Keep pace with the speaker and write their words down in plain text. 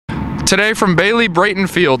today from Bailey Brayton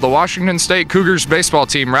Field, the Washington State Cougars baseball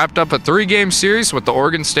team wrapped up a 3-game series with the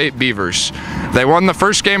Oregon State Beavers. They won the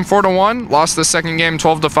first game 4-1, lost the second game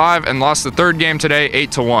 12-5, and lost the third game today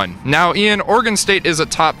 8-1. Now, Ian, Oregon State is a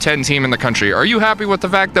top 10 team in the country. Are you happy with the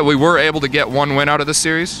fact that we were able to get one win out of the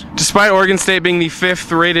series? Despite Oregon State being the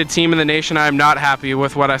 5th rated team in the nation, I am not happy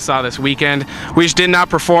with what I saw this weekend. We just did not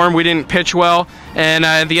perform, we didn't pitch well, and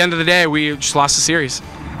at the end of the day, we just lost the series.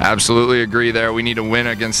 Absolutely agree there. We need to win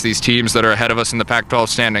against these teams that are ahead of us in the Pac-12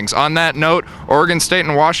 standings. On that note, Oregon State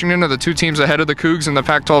and Washington are the two teams ahead of the Cougs in the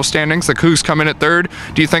Pac-12 standings. The Cougs come in at 3rd.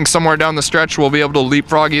 Do you think somewhere down the stretch we'll be able to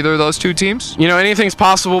leapfrog either of those two teams? You know, anything's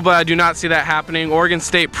possible, but I do not see that happening. Oregon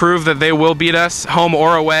State proved that they will beat us, home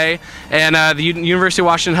or away, and the University of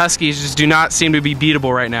Washington Huskies just do not seem to be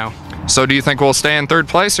beatable right now. So do you think we'll stay in 3rd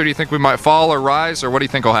place, or do you think we might fall or rise, or what do you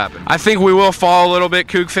think will happen? I think we will fall a little bit,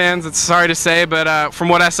 Coug fans. It's sorry to say, but from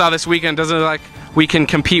what I saw this weekend, it doesn't look like we can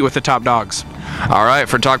compete with the top dogs. All right,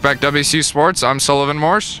 for Talkback WSU Sports, I'm Sullivan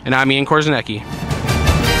Morse. And I'm Ian Korzeniecki.